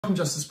Welcome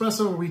to Just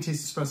Espresso, where we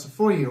taste espresso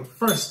for you.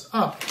 First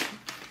up,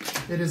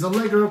 it is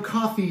Allegro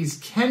Coffee's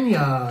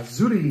Kenya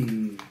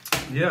Zuri.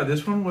 Yeah,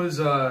 this one was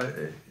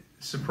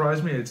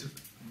surprised me. It's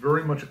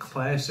very much a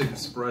classic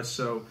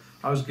espresso.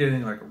 I was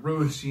getting like a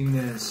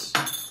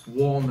roastiness,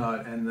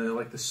 walnut, and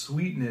the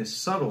sweetness,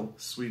 subtle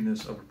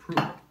sweetness of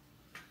approval.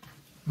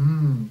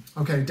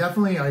 Okay,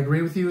 definitely, I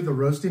agree with you. The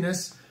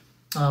roastiness.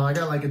 I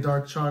got like a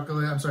dark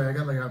chocolate. I'm sorry, I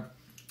got like a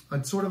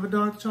sort of a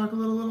dark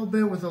chocolate a little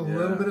bit with a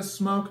little bit of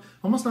smoke.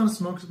 Almost not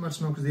as much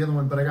smoke as the other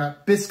one, but I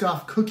got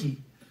Biscoff cookie.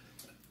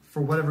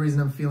 For whatever reason,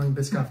 I'm feeling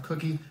Biscoff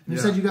cookie. And you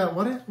said you got,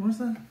 what was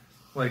that?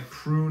 Like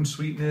prune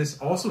sweetness.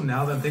 Also,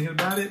 now that I'm thinking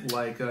about it,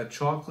 like a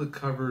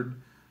chocolate-covered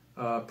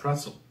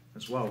pretzel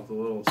as well, with a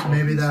little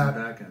maybe that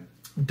in the back end.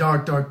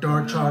 Dark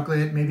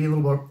chocolate, maybe a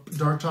little more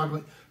dark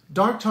chocolate.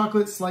 Dark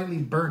chocolate, slightly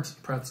burnt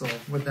pretzel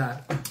with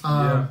that.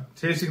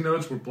 Tasting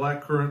notes were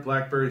blackcurrant,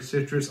 blackberry,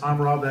 citrus.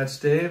 I'm Rob, that's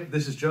Dave.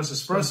 This is Just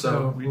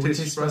Espresso. We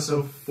taste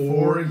espresso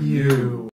for you.